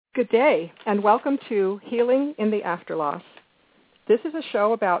Good day, and welcome to Healing in the AfterLoss. This is a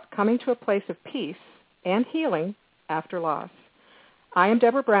show about coming to a place of peace and healing after loss. I am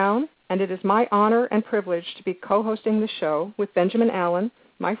Deborah Brown, and it is my honor and privilege to be co-hosting the show with Benjamin Allen,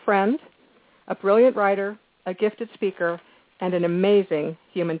 my friend, a brilliant writer, a gifted speaker, and an amazing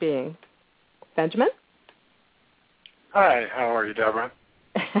human being. Benjamin? Hi, how are you, Deborah?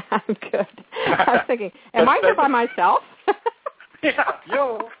 I'm good. I was thinking, am I here by myself? Yeah,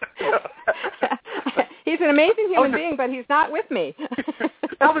 yo. He's an amazing human being, but he's not with me.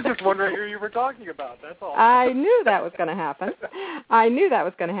 I was just wondering who you were talking about, that's all. I knew that was going to happen.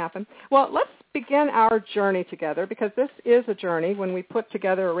 Well, let's begin our journey together, because this is a journey when we put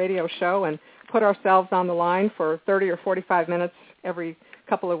together a radio show and put ourselves on the line for 30 or 45 minutes every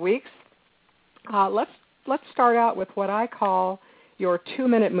couple of weeks. Let's start out with what I call your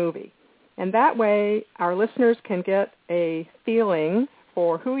 2-minute movie. And that way our listeners can get a feeling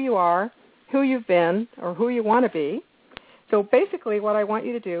for who you are, who you've been, or who you want to be. So basically what I want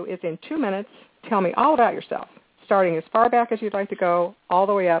you to do is in 2 minutes tell me all about yourself, starting as far back as you'd like to go all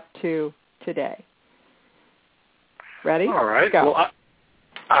the way up to today. Ready? All right. Go. Well,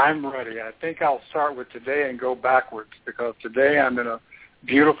 I'm ready. I think I'll start with today and go backwards, because today I'm in a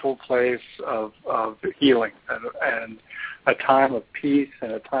beautiful place of healing and a time of peace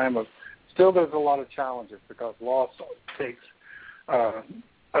and a time of, still there's a lot of challenges because loss takes a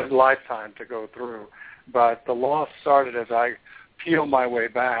lifetime to go through. But the loss started as I peel my way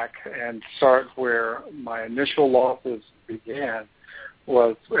back and start where my initial losses began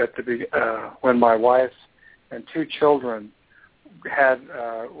was at when my wife and 2 children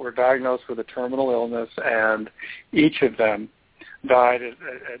were diagnosed with a terminal illness, and each of them died at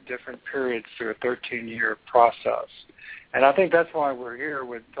different periods through a 13-year process. And I think that's why we're here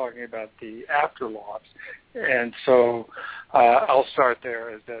with talking about the after-loss. And so I'll start there,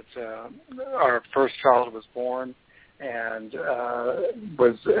 is that our first child was born and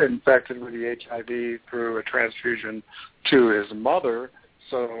was infected with the HIV through a transfusion to his mother.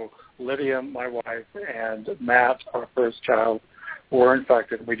 So Lydia, my wife, and Matt, our first child, were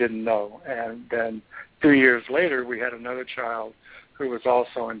infected. We didn't know. And then 2 years later, we had another child who was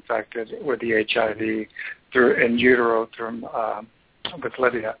also infected with the HIV in utero with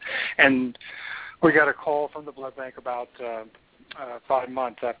Lydia. And we got a call from the blood bank about 5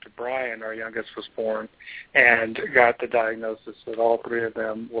 months after Brian, our youngest, was born, and got the diagnosis that all 3 of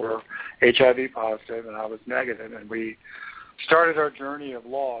them were HIV positive, and I was negative. And we started our journey of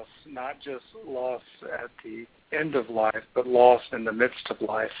loss, not just loss at the end of life, but loss in the midst of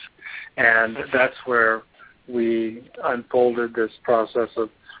life. And that's where we unfolded this process of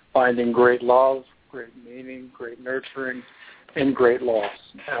finding great love, great meaning, great nurturing, and great loss.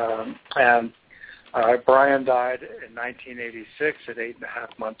 Brian died in 1986 at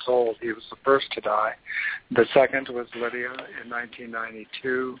 8.5 months old. He was the first to die. The second was Lydia in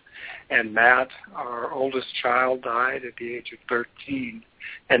 1992. And Matt, our oldest child, died at the age of 13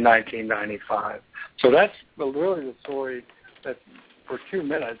 in 1995. So that's really the story that for 2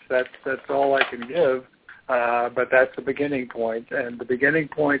 minutes, that's all I can give. But that's the beginning point. And the beginning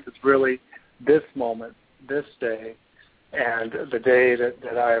point is really this moment, this day, and the day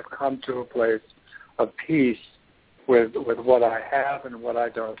that I have come to a place of peace with what I have and what I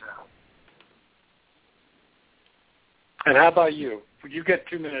don't have. And how about you? You get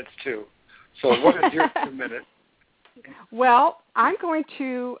 2 minutes too. So what is your 2 minutes? Well, I'm going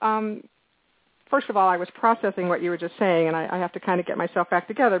to, first of all, I was processing what you were just saying, and I have to kind of get myself back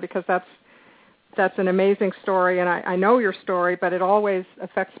together, because that's an amazing story, and I know your story, but it always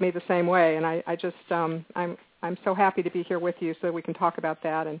affects me the same way. And I just, I'm so happy to be here with you so that we can talk about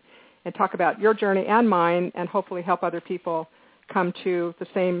that and talk about your journey and mine, and hopefully help other people come to the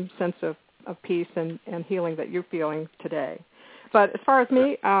same sense of peace and healing that you're feeling today. But as far as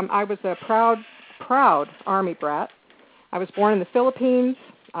me, I was a proud Army brat. I was born in the Philippines.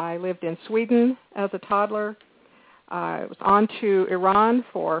 I lived in Sweden as a toddler. I was on to Iran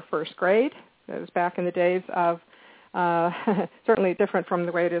for first grade. It was back in the days of, certainly different from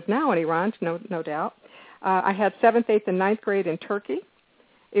the way it is now in Iran, no doubt. I had 7th, 8th, and 9th grade in Turkey.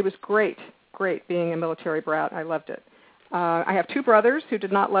 It was great being a military brat. I loved it. I have 2 brothers who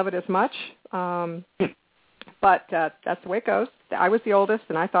did not love it as much, but that's the way it goes. I was the oldest,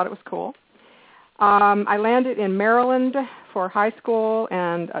 and I thought it was cool. I landed in Maryland for high school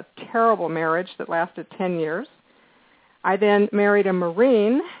and a terrible marriage that lasted 10 years. I then married a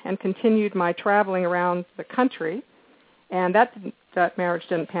Marine and continued my traveling around the country, and that marriage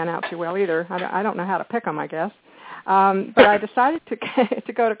didn't pan out too well either. I don't know how to pick them, I guess. But I decided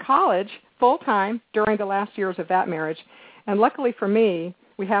to go to college full-time during the last years of that marriage. And luckily for me,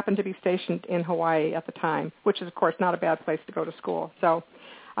 We happened to be stationed in Hawaii at the time, which is, of course, not a bad place to go to school. So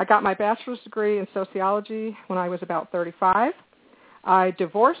I got my bachelor's degree in sociology when I was about 35. I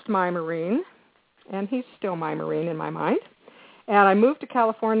divorced my Marine, and he's still my Marine in my mind. And I moved to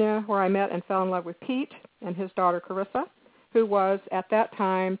California, where I met and fell in love with Pete and his daughter Carissa, who was at that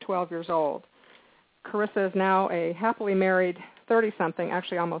time 12 years old. Carissa is now a happily married 30-something,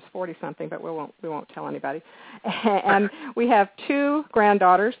 actually almost 40-something, but we won't tell anybody. And we have 2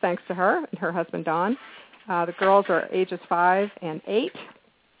 granddaughters, thanks to her and her husband Don. The girls are ages 5 and 8.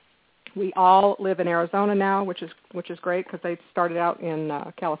 We all live in Arizona now, which is great because they started out in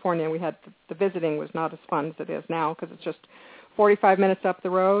California. We had the visiting was not as fun as it is now because it's just 45 minutes up the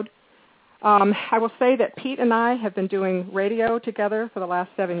road. I will say that Pete and I have been doing radio together for the last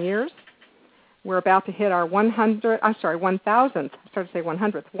 7 years. We're about to hit our 1,000th, I started to say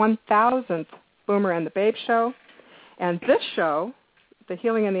 1,000th Boomer and the Babe show. And this show, the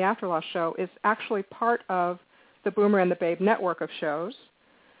Healing in the AfterLoss show, is actually part of the Boomer and the Babe network of shows.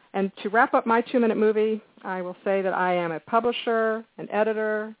 And to wrap up my 2-minute movie, I will say that I am a publisher, an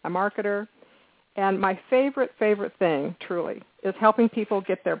editor, a marketer, and my favorite thing, truly, is helping people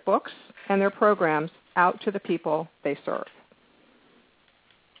get their books and their programs out to the people they serve.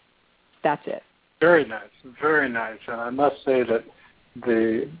 That's it. Very nice, very nice. And I must say that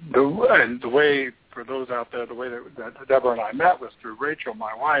the way, for those out there, the way that Deborah and I met was through Rachel,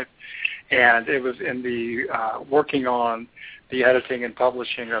 my wife, and it was in the working on the editing and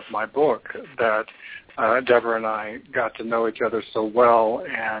publishing of my book that Deborah and I got to know each other so well,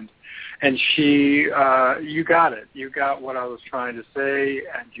 and she, you got it. You got what I was trying to say,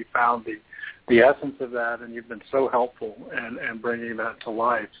 and you found the essence of that, and you've been so helpful in bringing that to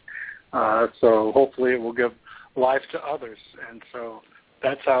life. So hopefully it will give life to others. And so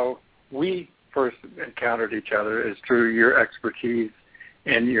that's how we first encountered each other, is through your expertise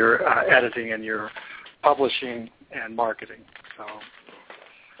in your editing and your publishing and marketing. So,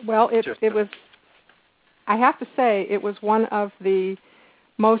 well, it was, I have to say, it was one of the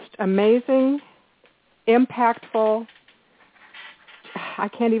most amazing, impactful, I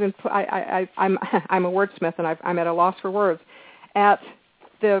can't even put, I'm a wordsmith and I'm at a loss for words, at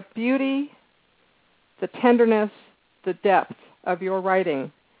the beauty, the tenderness, the depth of your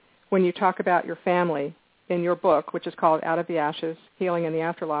writing when you talk about your family in your book, which is called Out of the Ashes, Healing in the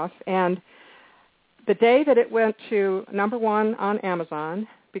AfterLoss. And the day that it went to #1 on Amazon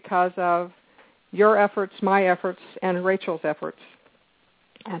because of your efforts, my efforts, and Rachel's efforts,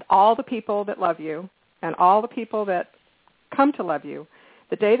 and all the people that love you and all the people that come to love you,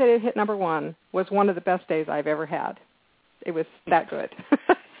 the day that it hit #1 was one of the best days I've ever had. It was that good.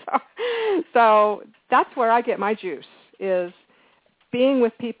 So that's where I get my juice, is being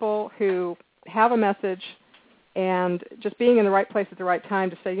with people who have a message and just being in the right place at the right time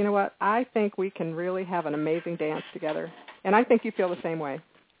to say, you know what, I think we can really have an amazing dance together. And I think you feel the same way.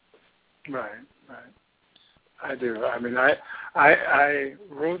 Right. I do. I mean, I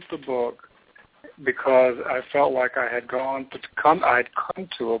wrote the book because I felt like I'd come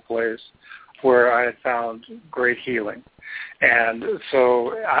to a place where I had found great healing. And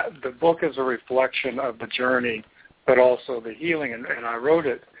so the book is a reflection of the journey, but also the healing. And I wrote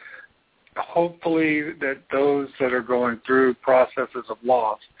it hopefully that those that are going through processes of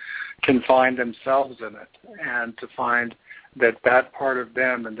loss can find themselves in it, and to find that part of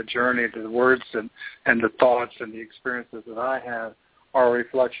them and the journey, the words and the thoughts and the experiences that I have are a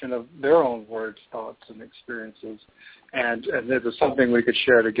reflection of their own words, thoughts, and experiences. And it was something we could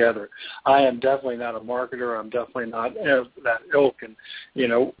share together. I am definitely not a marketer. I'm definitely not that ilk. And, you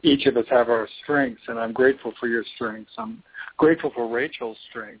know, each of us have our strengths, and I'm grateful for your strengths. I'm grateful for Rachel's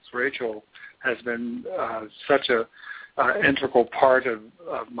strengths. Rachel has been such a integral part of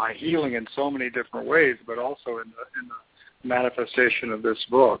my healing in so many different ways, but also in the manifestation of this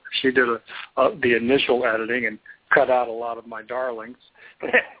book. She did the initial editing and cut out a lot of my darlings.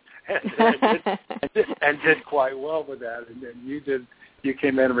 and did quite well with that, and then you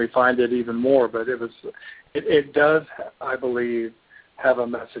came in and refined it even more. But it does, I believe, have a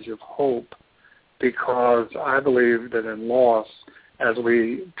message of hope, because I believe that in loss, as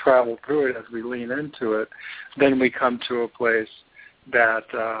we travel through it, as we lean into it, then we come to a place that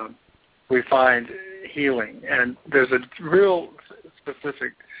we find healing. And there's a real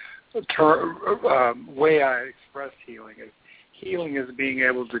specific way I express healing. Healing is being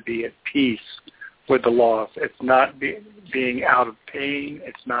able to be at peace with the loss. It's not being out of pain.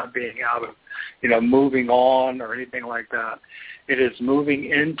 It's not being out of, moving on or anything like that. It is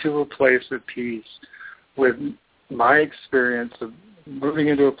moving into a place of peace with my experience of moving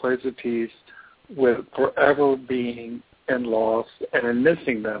into a place of peace with forever being in loss and in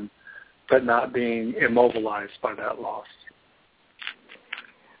missing them, but not being immobilized by that loss.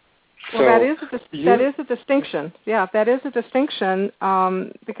 Well, that is a distinction. Yeah, that is a distinction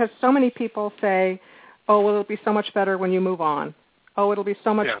because so many people say, oh, well, it'll be so much better when you move on. Oh, it'll be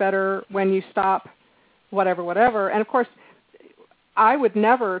so much better when you stop whatever. And, of course, I would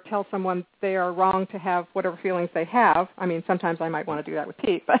never tell someone they are wrong to have whatever feelings they have. I mean, sometimes I might want to do that with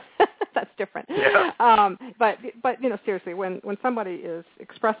Pete, but that's different. Yeah. But seriously, when somebody is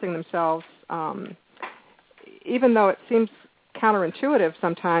expressing themselves, even though it seems counterintuitive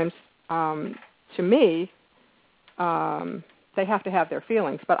sometimes to me, they have to have their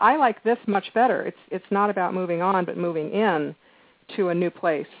feelings. But I like this much better. It's not about moving on, but moving in to a new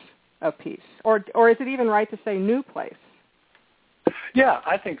place of peace. Or is it even right to say new place? Yeah,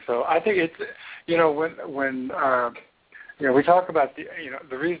 I think so. I think it's, when we talk about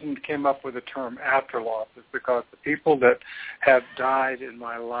the reason it came up with the term AfterLoss is because the people that have died in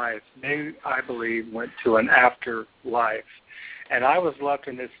my life, they, I believe, went to an afterlife. And I was left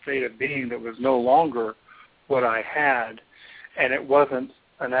in this state of being that was no longer what I had, and it wasn't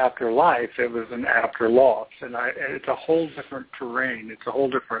an afterlife, it was an AfterLoss. And it's a whole different terrain. It's a whole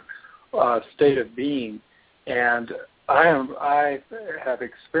different state of being. And I have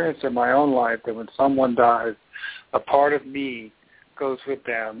experienced in my own life that when someone dies, a part of me goes with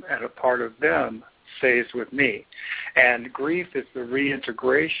them and a part of them stays with me. And grief is the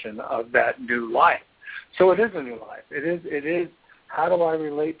reintegration of that new life. So it is a new life. It is how do I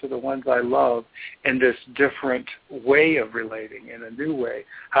relate to the ones I love in this different way of relating, in a new way?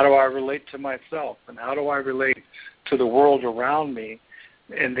 How do I relate to myself? And how do I relate to the world around me?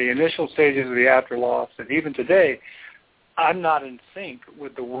 In the initial stages of the AfterLoss, and even today, I'm not in sync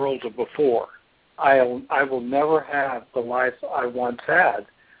with the world of before. I will never have the life I once had,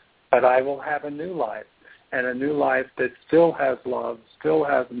 but I will have a new life, and a new life that still has love, still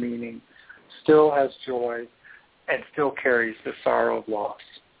has meaning, still has joy, and still carries the sorrow of loss.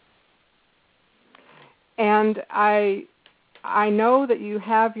 And I know that you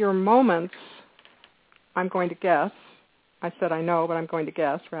have your moments, I'm going to guess. I said I know, but I'm going to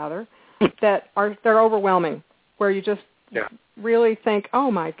guess, rather, they're overwhelming, where you just really think,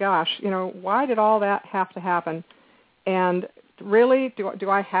 oh, my gosh, why did all that have to happen? And really, do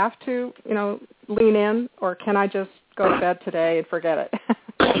I have to, lean in, or can I just go to bed today and forget it?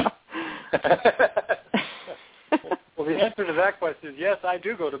 Well, the answer to that question is yes, I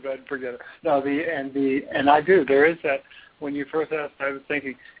do go to bed and forget it. No, and I do. There is that. When you first asked, I was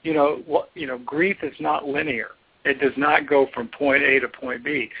thinking, grief is not linear. It does not go from point A to point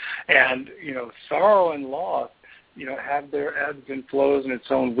B. And, sorrow and loss, have their ebbs and flows in its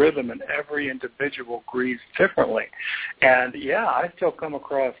own rhythm, and every individual grieves differently. And, I still come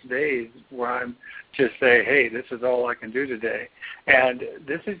across days where I'm just say, hey, this is all I can do today. And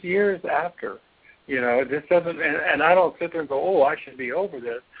this is years after. This doesn't, and I don't sit there and go, oh, I should be over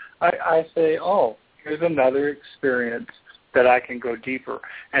this. I say, oh, here's another experience that I can go deeper.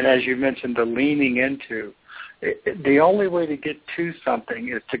 And as you mentioned, the leaning into, the only way to get to something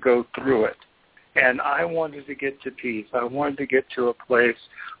is to go through it. And I wanted to get to peace. I wanted to get to a place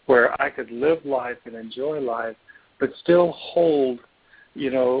where I could live life and enjoy life, but still hold,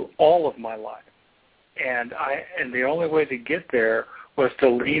 all of my life. And the only way to get there was to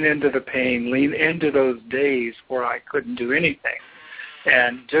lean into the pain, lean into those days where I couldn't do anything,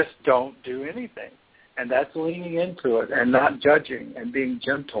 and just don't do anything. And that's leaning into it and not judging and being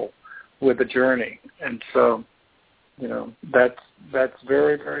gentle with the journey. And so, that's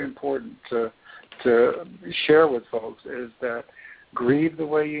very, very important to share with folks, is that grieve the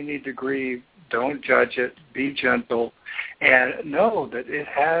way you need to grieve. Don't judge it. Be gentle, and know that it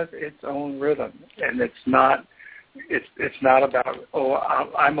has its own rhythm, and it's not about, oh,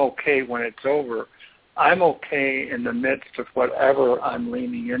 I'm okay when it's over. I'm okay in the midst of whatever I'm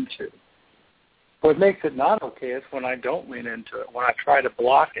leaning into. What makes it not okay is when I don't lean into it, when I try to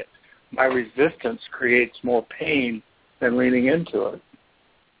block it. My resistance creates more pain than leaning into it.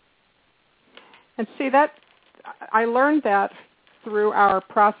 And see, that I learned that through our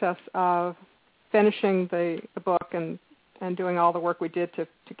process of finishing the book and doing all the work we did to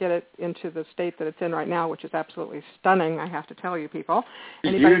get it into the state that it's in right now, which is absolutely stunning, I have to tell you people.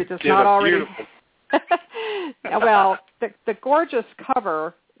 Anybody that does not already... Well, the gorgeous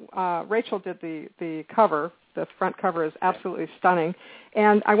cover, Rachel did the cover. The front cover is absolutely stunning.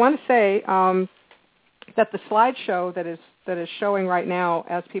 And I want to say that the slideshow that is showing right now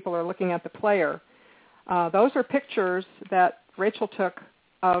as people are looking at the player, those are pictures that Rachel took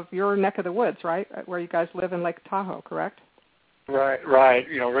of your neck of the woods, right, where you guys live in Lake Tahoe, correct? Right.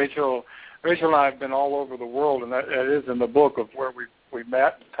 Rachel Rachel and I have been all over the world, and that is in the book of where we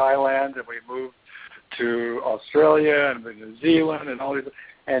met in Thailand, and we moved to Australia and New Zealand and all these.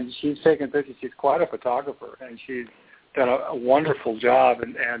 And she's taken pictures. She's quite a photographer, and she's done a wonderful job.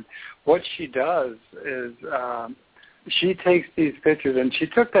 And what she does is she takes these pictures, and she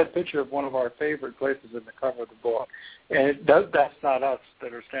took that picture of one of our favorite places in the cover of the book. And that's not us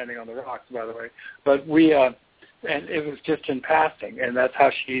that are standing on the rocks, by the way. But we, and it was just in passing, and that's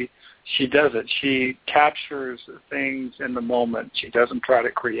how she does it. She captures things in the moment. She doesn't try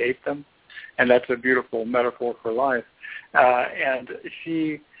to create them, and that's a beautiful metaphor for life. And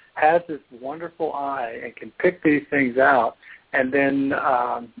she has this wonderful eye and can pick these things out. And then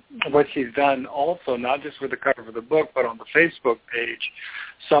what she's done also, not just with the cover of the book, but on the Facebook page,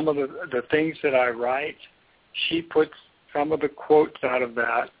 some of the things that I write, she puts some of the quotes out of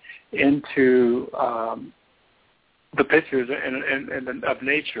that into the pictures of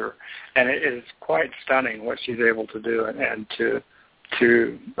nature, and it is quite stunning what she's able to do and to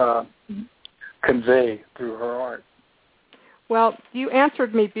convey through her art. Well, you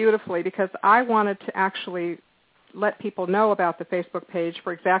answered me beautifully, because I wanted to actually let people know about the Facebook page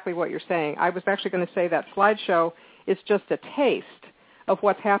for exactly what you're saying. I was actually going to say that slideshow is just a taste of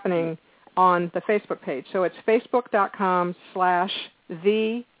what's happening on the Facebook page. So it's facebook.com/theafterloss.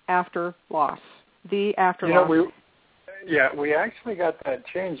 The AfterLoss. We actually got that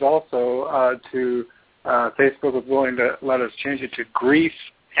changed also to Facebook was willing to let us change it to Grief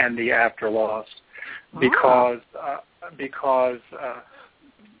and the Afterloss, because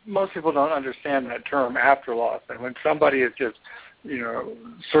most people don't understand that term afterloss. And when somebody is just,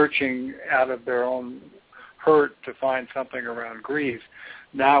 searching out of their own hurt to find something around grief,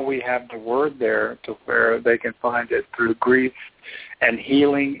 now we have the word there to where they can find it through grief and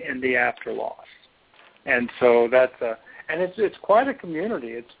healing in the afterloss. And so and it's quite a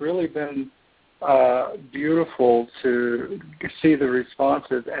community. It's really been beautiful to see the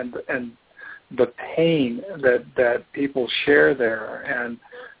responses and the pain that people share there, and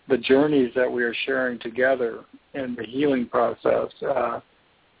the journeys that we are sharing together in the healing process. There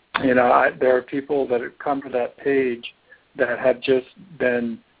are people that have come to that page that have just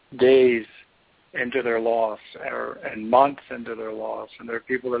been days into their loss and months into their loss, and there are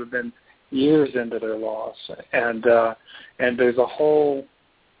people that have been years into their loss, and there's a whole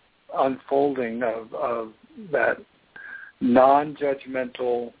unfolding of that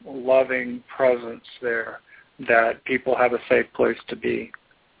non-judgmental, loving presence there, that people have a safe place to be.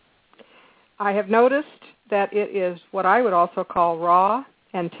 I have noticed that it is what I would also call raw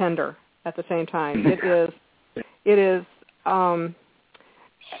and tender at the same time.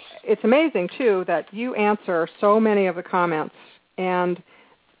 It's amazing, too, that you answer so many of the comments, and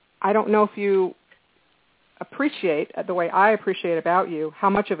I don't know if you appreciate, the way I appreciate about you,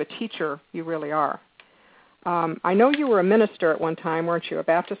 how much of a teacher you really are. I know you were a minister at one time, weren't you? A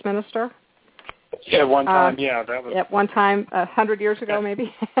Baptist minister? At one time, that was. At one time, 100 years ago,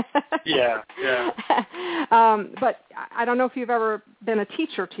 maybe. Yeah. But I don't know if you've ever been a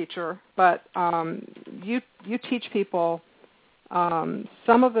teacher, but you teach people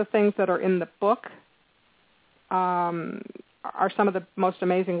some of the things that are in the book. Are some of the most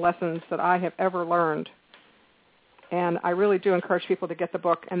amazing lessons that I have ever learned. And I really do encourage people to get the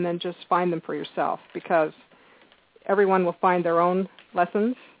book and then just find them for yourself, because everyone will find their own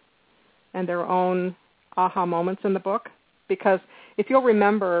lessons and their own aha moments in the book. Because if you'll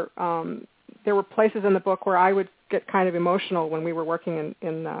remember, there were places in the book where I would get kind of emotional when we were working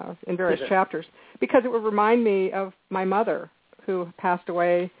in various chapters, because it would remind me of my mother, who passed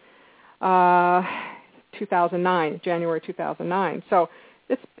away 2009, January 2009. So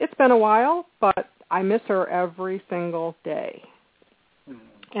it's been a while, but I miss her every single day.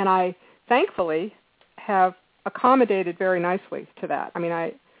 And I thankfully have accommodated very nicely to that. I mean,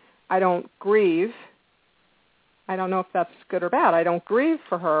 I don't grieve. I don't know if that's good or bad. I don't grieve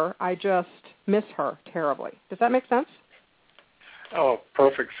for her. I just miss her terribly. Does that make sense? Oh,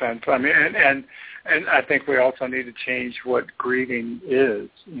 perfect sense. I mean, and I think we also need to change what grieving is.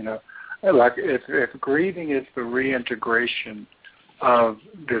 Like if grieving is the reintegration of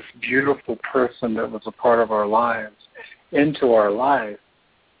this beautiful person that was a part of our lives into our life,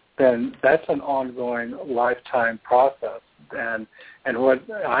 then that's an ongoing lifetime process. And what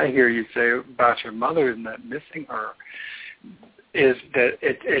I hear you say about your mother and that missing her is that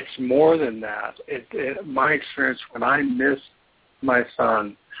it's more than that. My experience, when I miss my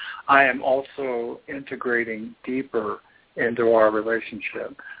son, I am also integrating deeper into our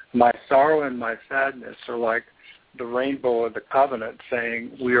relationship. My sorrow and my sadness are like the rainbow of the covenant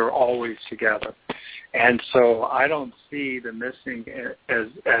saying we are always together. And so I don't see the missing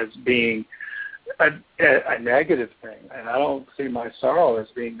as being a negative thing, and I don't see my sorrow as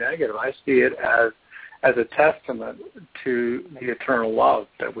being negative. I see it as a testament to the eternal love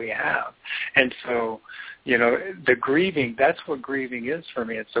that we have. And so, the grieving, that's what grieving is for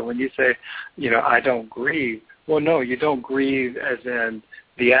me. And so when you say, I don't grieve, well, no, you don't grieve as in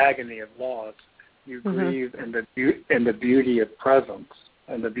the agony of loss. You grieve in the beauty of presence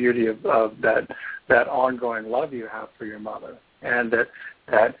and the beauty of that ongoing love you have for your mother, and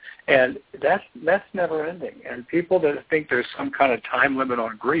that's never ending. And people that think there's some kind of time limit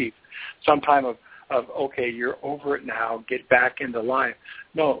on grief, some time of okay, you're over it now, get back into life.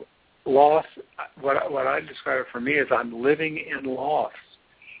 No, loss. What I describe it for me is I'm living in loss,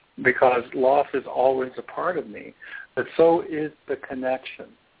 because loss is always a part of me, but so is the connection.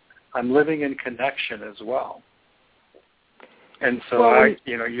 I'm living in connection as well. And so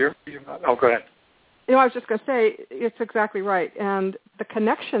you're oh, go ahead. I was just going to say, it's exactly right. And the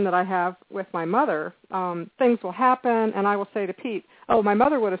connection that I have with my mother, things will happen, and I will say to Pete, oh, my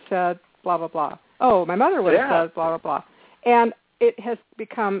mother would have said blah, blah, blah. Oh, my mother would have said blah, blah, blah. And it has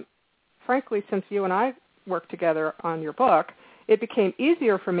become, frankly, since you and I worked together on your book, it became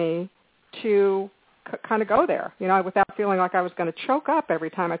easier for me to kind of go there, without feeling like I was going to choke up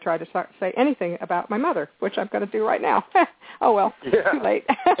every time I tried to say anything about my mother, which I'm going to do right now. Oh, well, too late.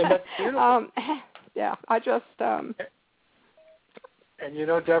 And that's beautiful. Yeah, I just... And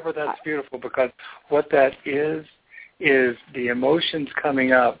Deborah, that's beautiful, because what that is the emotions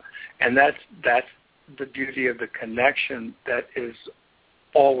coming up, and that's the beauty of the connection that is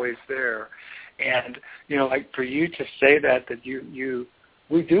always there. And, like for you to say that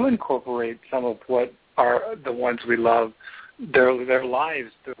we do incorporate some of what are the ones we love, their lives,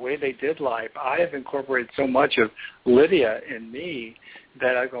 the way they did life. I have incorporated so much of Lydia in me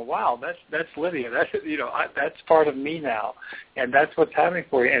that I go, wow, that's Lydia. That's part of me now, and that's what's happening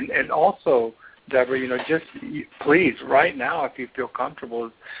for you. And also, Deborah, just please, right now, if you feel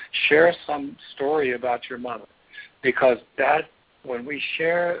comfortable, share some story about your mother, because that when we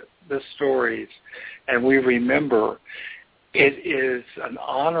share the stories and we remember, it is an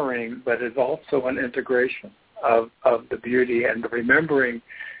honoring, but it's also an integration of the beauty, and the remembering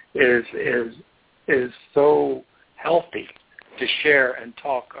is so healthy to share and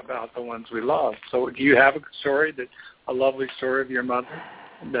talk about the ones we love. So do you have a lovely story of your mother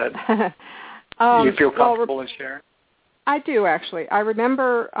that you feel comfortable in sharing? I do, actually. I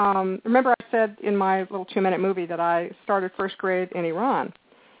remember I said in my little 2-minute movie that I started first grade in Iran.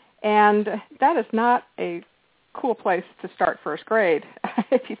 And that is not a cool place to start first grade,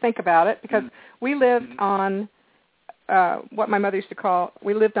 if you think about it, because we lived on what my mother used to call,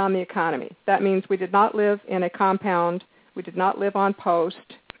 we lived on the economy. That means we did not live in a compound. We did not live on post.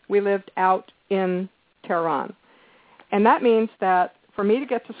 We lived out in Tehran. And that means that for me to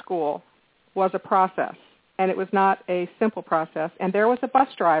get to school was a process, and it was not a simple process. And there was a bus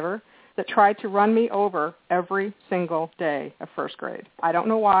driver that tried to run me over every single day of first grade. I don't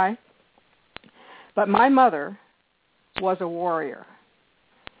know why, but my mother was a warrior,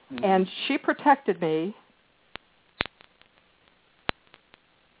 and she protected me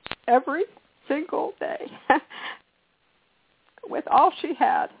every single day with all she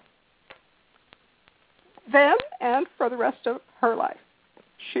had, then and for the rest of her life.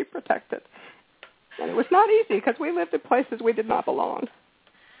 She protected. And it was not easy, because we lived in places we did not belong.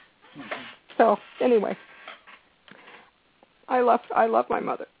 So anyway, I love my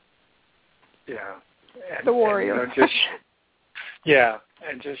mother. Yeah, and, the warrior. And, and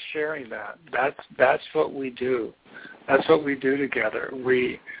just sharing that. That's what we do. That's what we do together.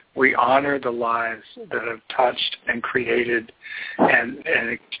 We honor the lives that have touched and created and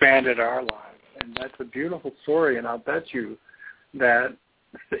expanded our lives, and that's a beautiful story. And I'll bet you that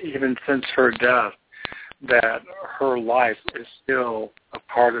even since her death, that her life is still a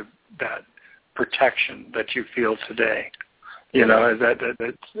part of that protection that you feel today.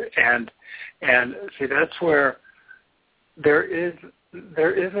 And see, that's where there isn't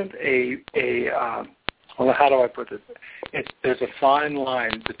well, how do I put this? There's a fine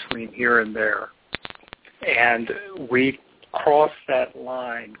line between here and there, and we cross that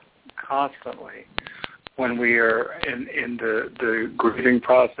line constantly when we are in the grieving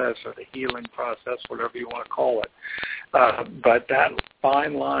process or the healing process, whatever you want to call it. But that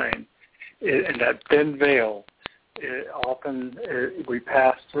fine line and that thin veil, often we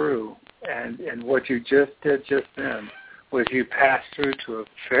pass through. And what you just did just then was you passed through to a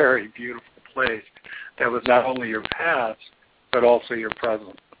very beautiful place that was not only your past, but also your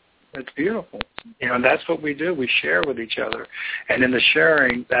present. It's beautiful. And that's what we do. We share with each other. And in the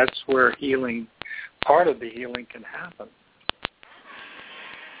sharing, that's where healing, part of the healing can happen.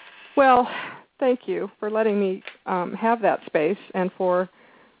 Well, thank you for letting me have that space, and for,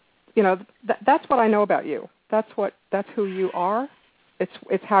 that's what I know about you. That's who you are.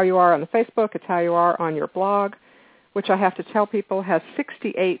 It's how you are on the Facebook. It's how you are on your blog, which I have to tell people has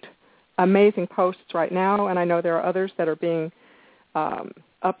 68 amazing posts right now, and I know there are others that are being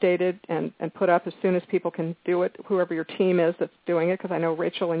updated and put up as soon as people can do it, whoever your team is that's doing it, because I know,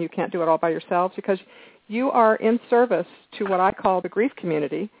 Rachel, and you can't do it all by yourselves, because you are in service to what I call the grief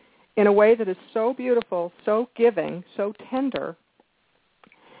community in a way that is so beautiful, so giving, so tender,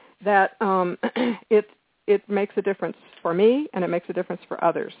 that it makes a difference for me, and it makes a difference for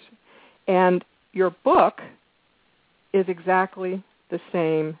others. And your book is exactly the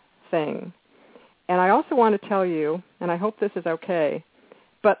same thing. And I also want to tell you, and I hope this is okay,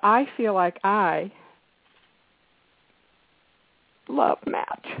 but I feel like I love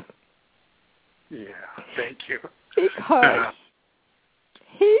Matt. Yeah, thank you. Because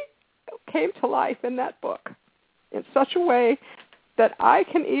he came to life in that book in such a way that I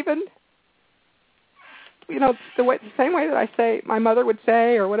can even, the same way that I say my mother would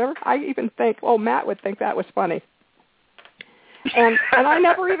say or whatever, I even think, Matt would think that was funny. And I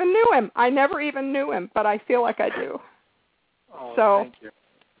never even knew him. But I feel like I do. Oh, so thank you.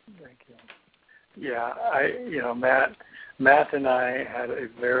 Yeah, Matt and I had a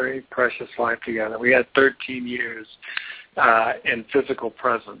very precious life together. We had 13 years in physical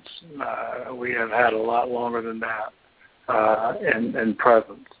presence. We have had a lot longer than that in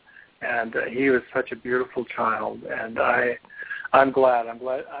presence. And he was such a beautiful child. And I'm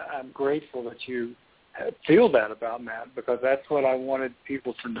grateful that you feel that about Matt, because that's what I wanted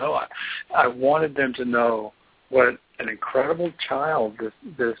people to know. I wanted them to know what an incredible child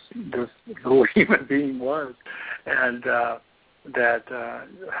this little human being was, and that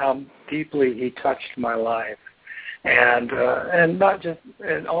how deeply he touched my life, and not just,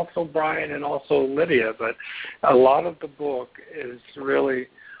 and also Brian and also Lydia, but a lot of the book is really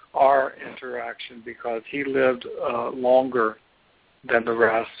our interaction, because he lived longer than the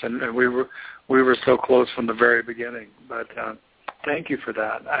rest, and we were so close from the very beginning. But thank you for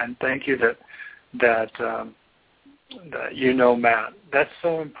that, and thank you that Matt. That's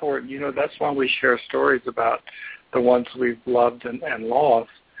so important. That's why we share stories about the ones we've loved and lost.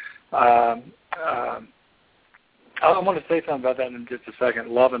 I want to say something about that in just a second.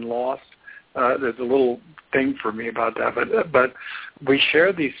 Love and loss. There's a little thing for me about that, but we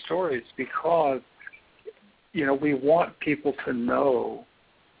share these stories because we want people to know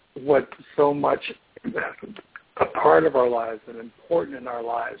what so much a part of our lives and important in our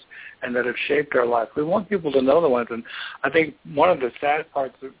lives, and that have shaped our life. We want people to know the ones, and I think one of the sad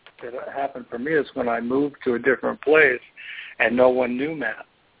parts that happened for me is when I moved to a different place, and no one knew Matt,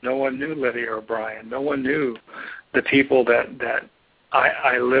 no one knew Lydia or Brian, no one knew the people that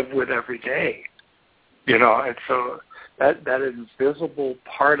I live with every day, and so that invisible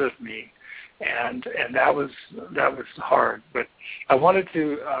part of me, and that was hard. But I wanted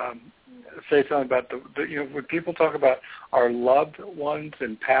to say something about when people talk about our loved ones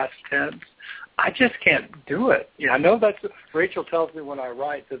in past tense, I just can't do it. I know Rachel tells me when I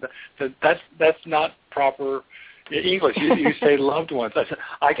write that's not proper English. You say loved ones.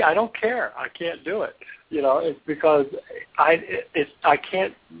 I don't care. I can't do it. It's because I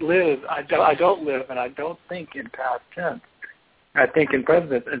can't live. I don't live, and I don't think in past tense. I think in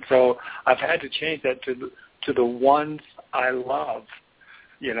present, and so I've had to change that to the ones I love,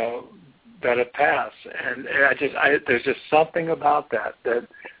 that have passed, and there's just something about that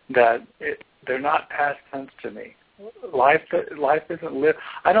they're not past tense to me. Life isn't lived.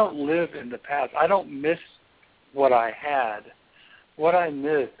 I don't live in the past. I don't miss what I had. What I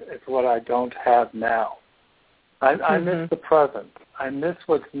miss is what I don't have now. I miss the present. I miss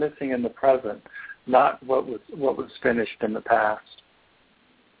what's missing in the present, not what was finished in the past.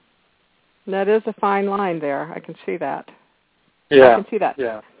 That is a fine line there. I can see that. Yeah. I can see that.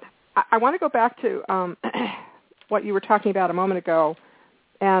 Yeah. I want to go back to what you were talking about a moment ago,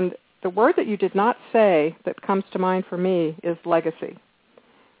 and the word that you did not say that comes to mind for me is legacy.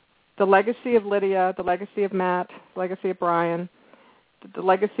 The legacy of Lydia, the legacy of Matt, the legacy of Brian, the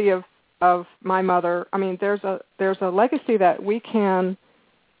legacy of my mother. I mean, there's a legacy that we can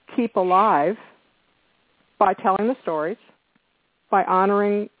keep alive by telling the stories, by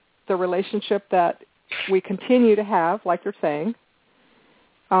honoring the relationship that we continue to have, like you're saying.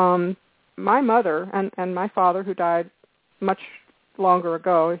 My mother and my father, who died much longer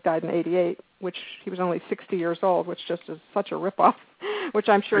ago, he died in 88, which he was only 60 years old, which just is such a ripoff. which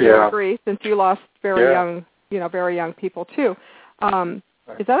I'm sure you agree, since you lost very young people too.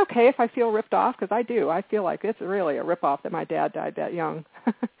 Is that okay if I feel ripped off? Because I do. I feel like it's really a rip-off that my dad died that young.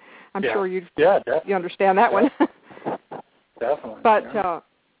 I'm sure you understand that one. Definitely.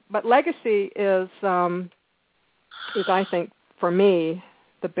 But legacy is I think for me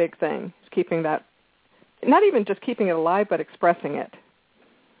the big thing is keeping that, not even just keeping it alive, but expressing it,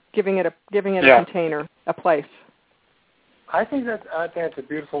 giving it a container, a place. I think that's a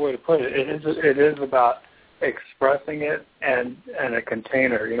beautiful way to put it. It is about expressing it and a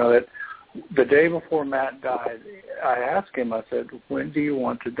container. You know, that the day before Matt died, I asked him, I said, when do you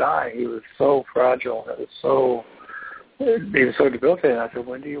want to die? He was so fragile. He was so debilitated. I said,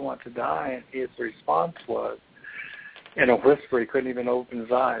 when do you want to die? And his response was, in a whisper, he couldn't even open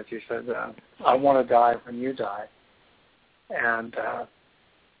his eyes. He said, I want to die when you die. And,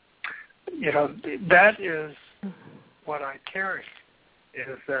 that is what I carry,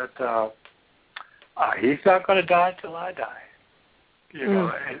 is that he's not going to die till I die. You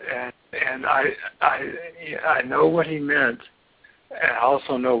know, and I know what he meant, and I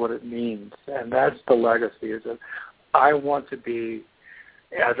also know what it means, and that's the legacy. Is that I want to be,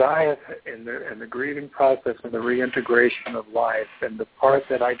 as I have in the grieving process and the reintegration of life, and the part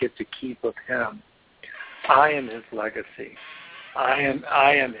that I get to keep of him, I am his legacy. I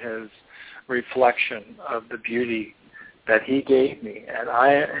am his reflection of the beauty that he gave me,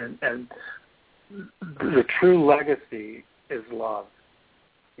 and the true legacy is love.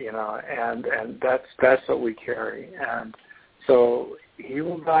 You know, and that's what we carry. And so he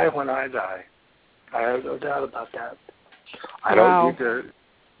will die when I die. I have no doubt about that. I don't need to.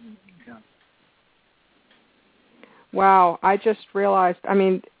 Yeah. Wow, I just realized. I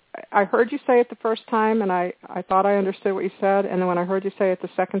mean, I heard you say it the first time, and I thought I understood what you said, and then when I heard you say it the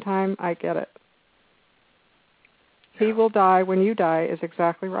second time, I get it. He will die when you die is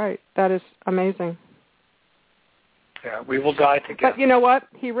exactly right. That is amazing. Yeah, we will die together. But you know what?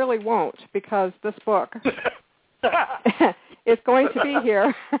 He really won't, because this book is going to be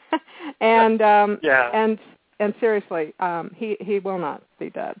here, and seriously, he will not be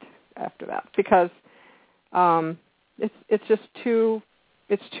dead after that, because it's just too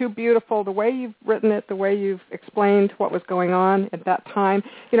beautiful, the way you've written it, the way you've explained what was going on at that time.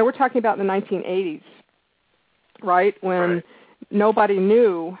 You know, we're talking about the 1980s, right, when nobody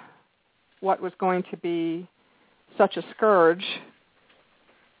knew what was going to be such a scourge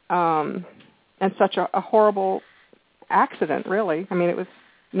and such a horrible accident, really. I mean,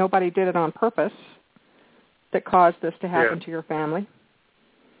 nobody did it on purpose that caused this to happen to your family.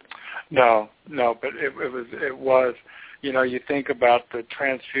 No, but it was, you know, you think about the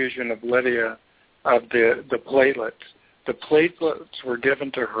transfusion of Lydia, of the platelets. The platelets were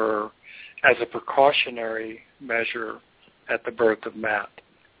given to her as a precautionary measure at the birth of Matt.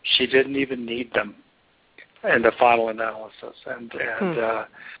 She didn't even need them in the final analysis, and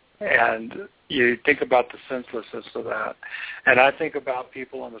you think about the senselessness of that, and I think about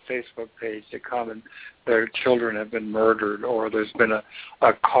people on the Facebook page that come and their children have been murdered, or there's been a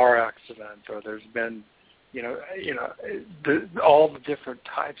car accident, or there's been, all the different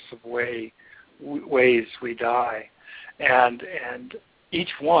types of ways we die, and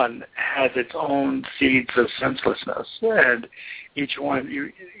each one has its own seeds of senselessness, and each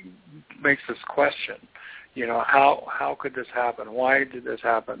one makes us question. You know, how could this happen? Why did this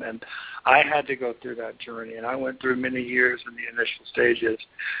happen? And I had to go through that journey, and I went through many years in the initial stages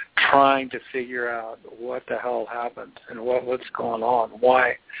trying to figure out what the hell happened and what's going on,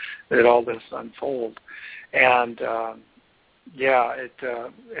 why did all this unfold. And,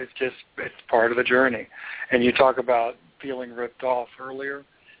 it's part of the journey. And you talk about feeling ripped off earlier.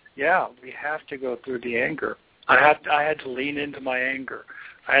 Yeah, we have to go through the anger. I had to lean into my anger.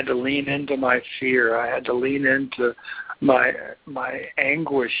 I had to lean into my fear. I had to lean into my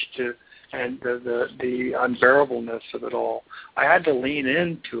anguish and the unbearableness of it all. I had to lean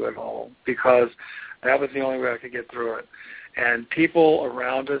into it all, because that was the only way I could get through it. And people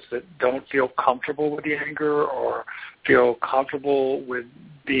around us that don't feel comfortable with the anger or feel comfortable with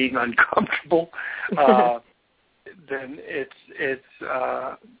being uncomfortable, then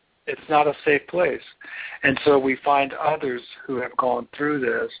it's not a safe place. And so we find others who have gone through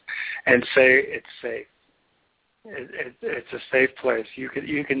this and say it's safe. It's a safe place. You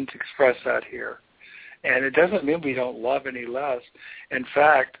can express that here. And it doesn't mean we don't love any less. In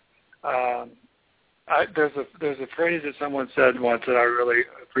fact, there's a phrase that someone said once that I really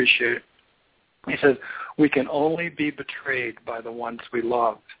appreciate. He said, we can only be betrayed by the ones we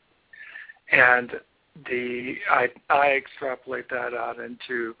love. And I extrapolate that out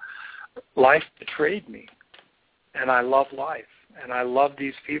into life betrayed me, and I love life, and I love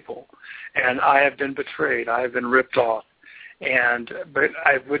these people, and I have been betrayed. I have been ripped off, but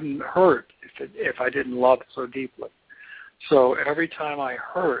I wouldn't hurt if I didn't love so deeply. So every time I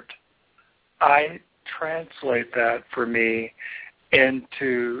hurt, I translate that for me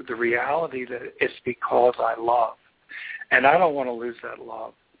into the reality that it's because I love, and I don't want to lose that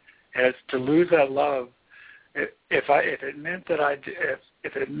love. And it's to lose that love. If it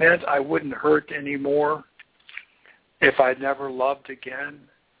meant I wouldn't hurt anymore, if I never loved again,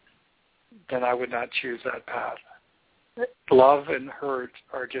 then I would not choose that path. Love and hurt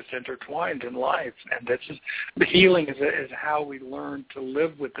are just intertwined in life, and that's just the healing is how we learn to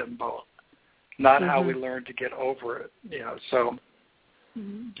live with them both, not how we learn to get over it. So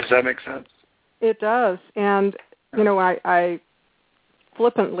does that make sense? It does, and I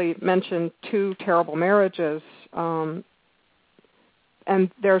flippantly mentioned 2 terrible marriages, and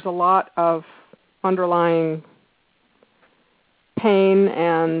there's a lot of underlying pain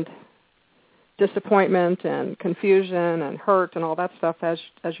and disappointment and confusion and hurt and all that stuff, as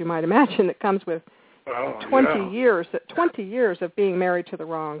you might imagine, that comes with 20 years of being married to the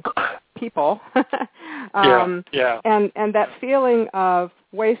wrong people. And that feeling of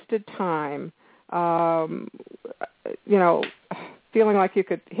wasted time, feeling like you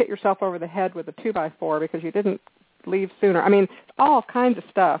could hit yourself over the head with a 2x4 because you didn't leave sooner. I mean, all kinds of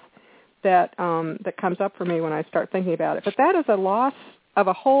stuff that comes up for me when I start thinking about it. But that is a loss of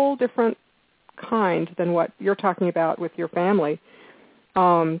a whole different kind than what you're talking about with your family.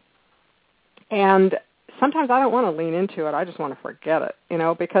 And sometimes I don't want to lean into it. I just want to forget it,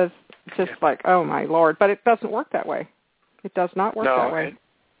 because it's just like, oh, my Lord. But it doesn't work that way. It does not work that way.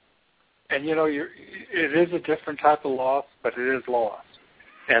 And it is a different type of loss, but it is loss.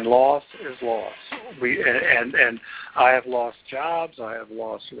 And loss is loss. And I have lost jobs. I have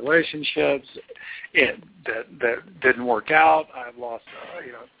lost relationships that didn't work out. I've lost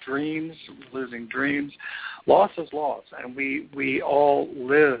dreams, losing dreams. Loss is loss, and we all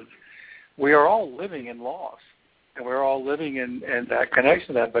live. We are all living in loss, and we're all living in that connection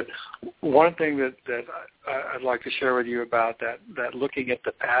to that. But one thing that I'd like to share with you about that looking at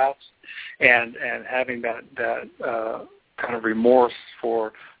the past and having that kind of remorse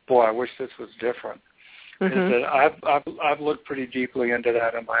for, boy, I wish this was different. Is that I've looked pretty deeply into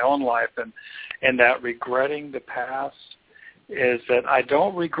that in my own life, and that regretting the past is that I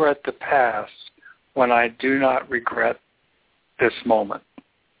don't regret the past when I do not regret this moment.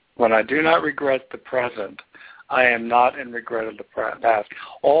 When I do not regret the present, I am not in regret of the past.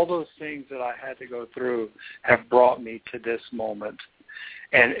 All those things that I had to go through have brought me to this moment.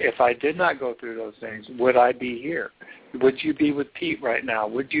 And if I did not go through those things, would I be here? Would you be with Pete right now?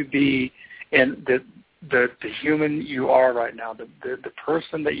 Would you be in the human you are right now, the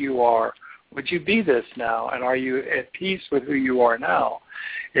person that you are? Would you be this now? And are you at peace with who you are now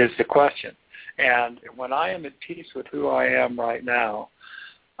is the question. And when I am at peace with who I am right now,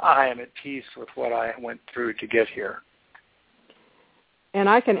 I am at peace with what I went through to get here. And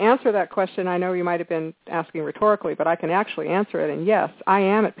I can answer that question. I know you might have been asking rhetorically, but I can actually answer it. And yes, I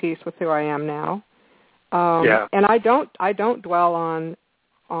am at peace with who I am now. And I don't dwell on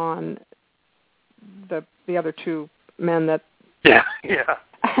the other 2 men that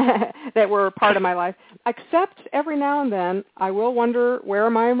that were part of my life. Except every now and then, I will wonder where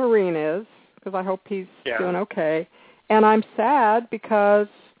my Marine is, because I hope he's doing okay. And I'm sad because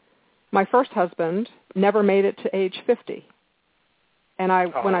my first husband never made it to age 50. And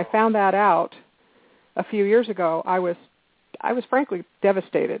when I found that out a few years ago, I was frankly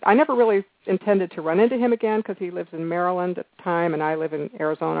devastated. I never really intended to run into him again because he lives in Maryland at the time, and I live in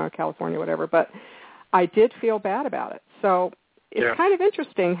Arizona, California, whatever. But I did feel bad about it. So it's kind of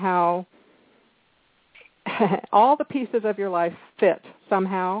interesting how all the pieces of your life fit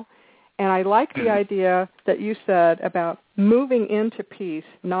somehow. And I like the idea that you said about moving into peace,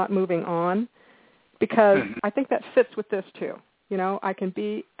 not moving on, because I think that fits with this too. I can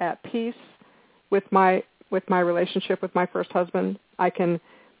be at peace with my relationship with my first husband. I can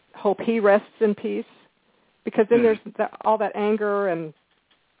hope he rests in peace, because then there's all that anger and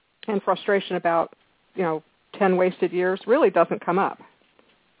frustration about 10 wasted years really doesn't come up.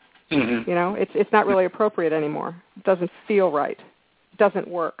 It's not really appropriate anymore. It doesn't feel right. It doesn't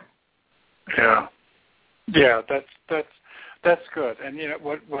work. Yeah, that's good. And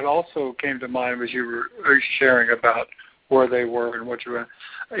what also came to mind was you were sharing about where they were and what you were.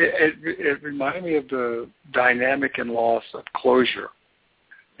 It reminded me of the dynamic and loss of closure.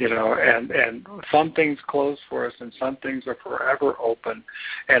 And some things close for us, and some things are forever open,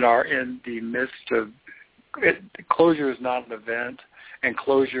 and are in the midst of it. Closure is not an event, and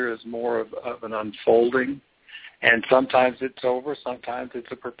closure is more of an unfolding. And sometimes it's over, sometimes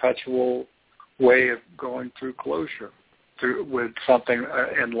it's a perpetual way of going through closure with something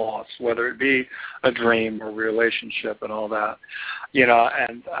in loss, whether it be a dream or relationship and all that.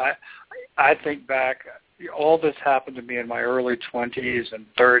 And I think back, all this happened to me in my early 20s and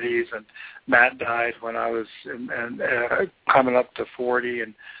 30s, and Matt died when I was coming up to 40,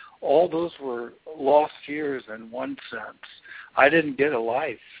 and all those were lost years in one sense. I didn't get a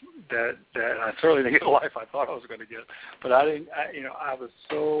life that I certainly didn't get a life I thought I was going to get, but I didn't. I was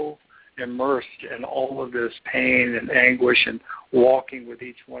so immersed in all of this pain and anguish and walking with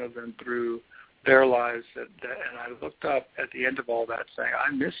each one of them through their lives, and I looked up at the end of all that saying,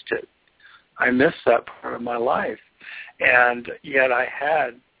 I missed it. I missed that part of my life. And yet I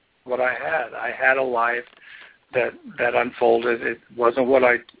had what I had. I had a life that unfolded. It wasn't what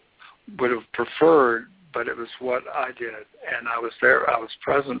I would have preferred, but it was what I did. And I was there. I was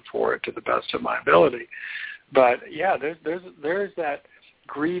present for it to the best of my ability. But, yeah, there's that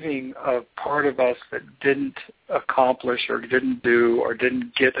grieving of part of us that didn't accomplish or didn't do or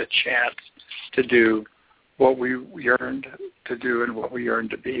didn't get a chance to do what we yearned to do and what we yearned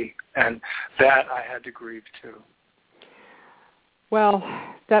to be. And that I had to grieve too. Well,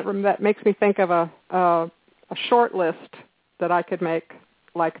 that makes me think of a short list that I could make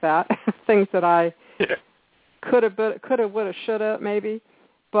like that, things that I could have, would have, should have, maybe.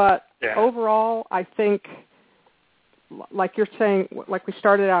 But overall, I think, like you're saying, like we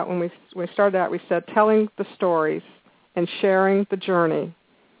started out, when we started out, we said telling the stories and sharing the journey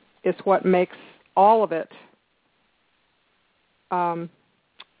is what makes all of it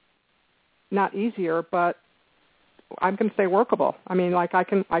not easier, but I'm going to say workable. I mean, like I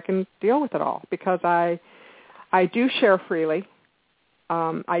can deal with it all because I do share freely.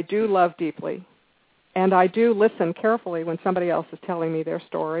 I do love deeply, and I do listen carefully when somebody else is telling me their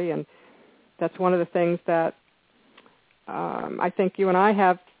story, and that's one of the things that I think you and I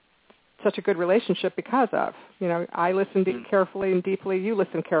have such a good relationship because of. I listen carefully and deeply. You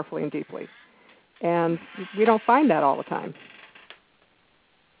listen carefully and deeply, and we don't find that all the time.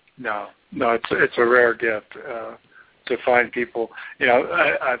 No, it's a rare gift to find people.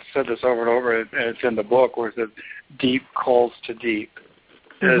 I've said this over and over, and it's in the book, where it says deep calls to deep.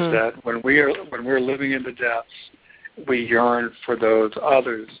 Is that when we're living in the depths, we yearn for those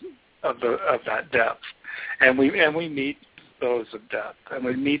others of that depth, and we meet those of depth, and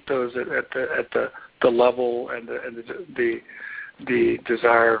we meet those at the level and the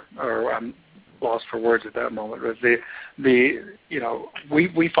desire, or I'm lost for words at that moment, but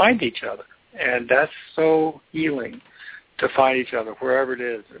we find each other, and that's so healing to find each other wherever it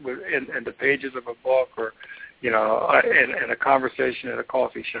is, in the pages of a book, or in a conversation at a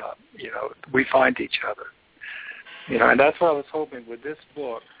coffee shop. We find each other. And that's what I was hoping with this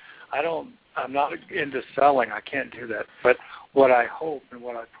book. I'm not into selling. I can't do that. But what I hope and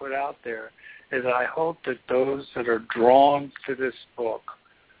what I put out there is that I hope that those that are drawn to this book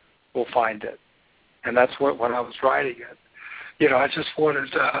will find it. And that's what, when I was writing it, I just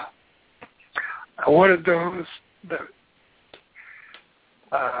wanted, I wanted those that,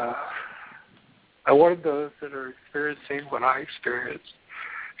 I wanted those that are experiencing what I experienced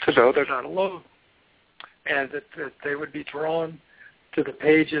to know they're not alone, and that they would be drawn to the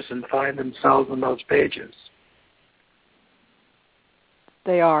pages and find themselves in those pages.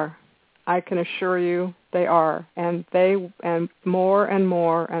 They are. I can assure you they are. And more and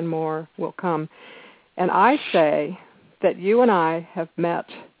more and more will come. And I say that you and I have met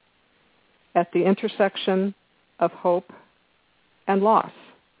at the intersection of hope and loss.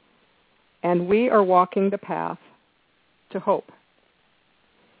 And we are walking the path to hope.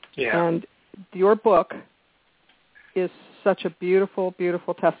 Yeah. And your book is such a beautiful,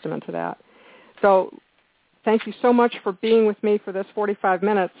 beautiful testament to that. So thank you so much for being with me for this 45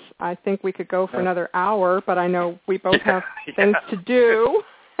 minutes. I think we could go for another hour, but I know we both have things to do.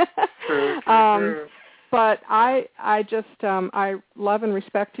 True. But I just, I love and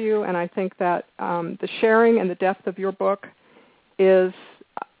respect you, and I think that the sharing and the depth of your book is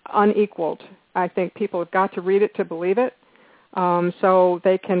unequaled. I think people have got to read it to believe it. So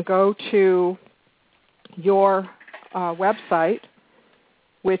they can go to your website,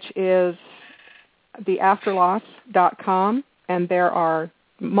 which is theafterloss.com, and there are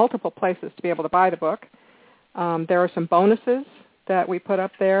multiple places to be able to buy the book. There are some bonuses that we put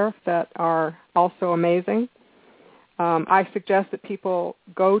up there that are also amazing. I suggest that people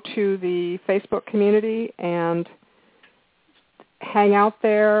go to the Facebook community and hang out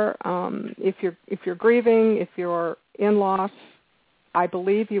there. If you're grieving, if you're in loss, I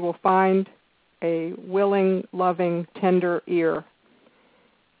believe you will find a willing, loving, tender ear.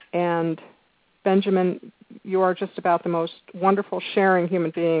 And Benjamin, you are just about the most wonderful, sharing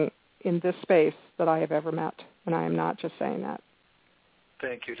human being in this space that I have ever met, and I am not just saying that.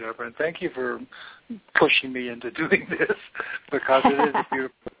 Thank you, Deborah, and thank you for pushing me into doing this, because it is a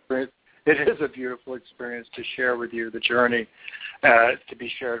beautiful experience. It is a beautiful experience to share with you the journey, to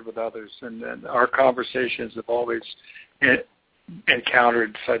be shared with others, and our conversations have always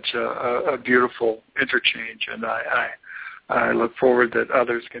encountered such a beautiful interchange, and I look forward that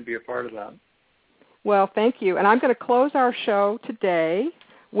others can be a part of that. Well, thank you, and I'm going to close our show today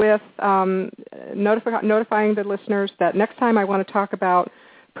with notifying the listeners that next time I want to talk about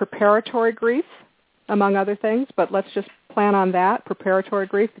preparatory grief, among other things, but let's just plan on that, preparatory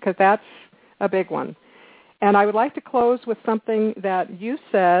grief, because that's a big one. And I would like to close with something that you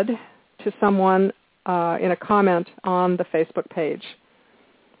said to someone in a comment on the Facebook page.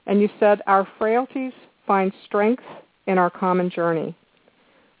 And you said, "Our frailties find strength in our common journey.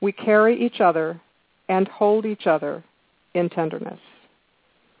 We carry each other and hold each other in tenderness."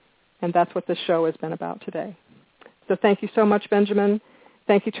 And that's what this show has been about today. So thank you so much, Benjamin.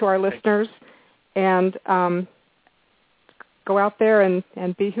 Thank you to our listeners. And go out there and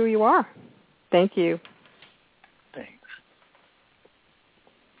be who you are. Thank you.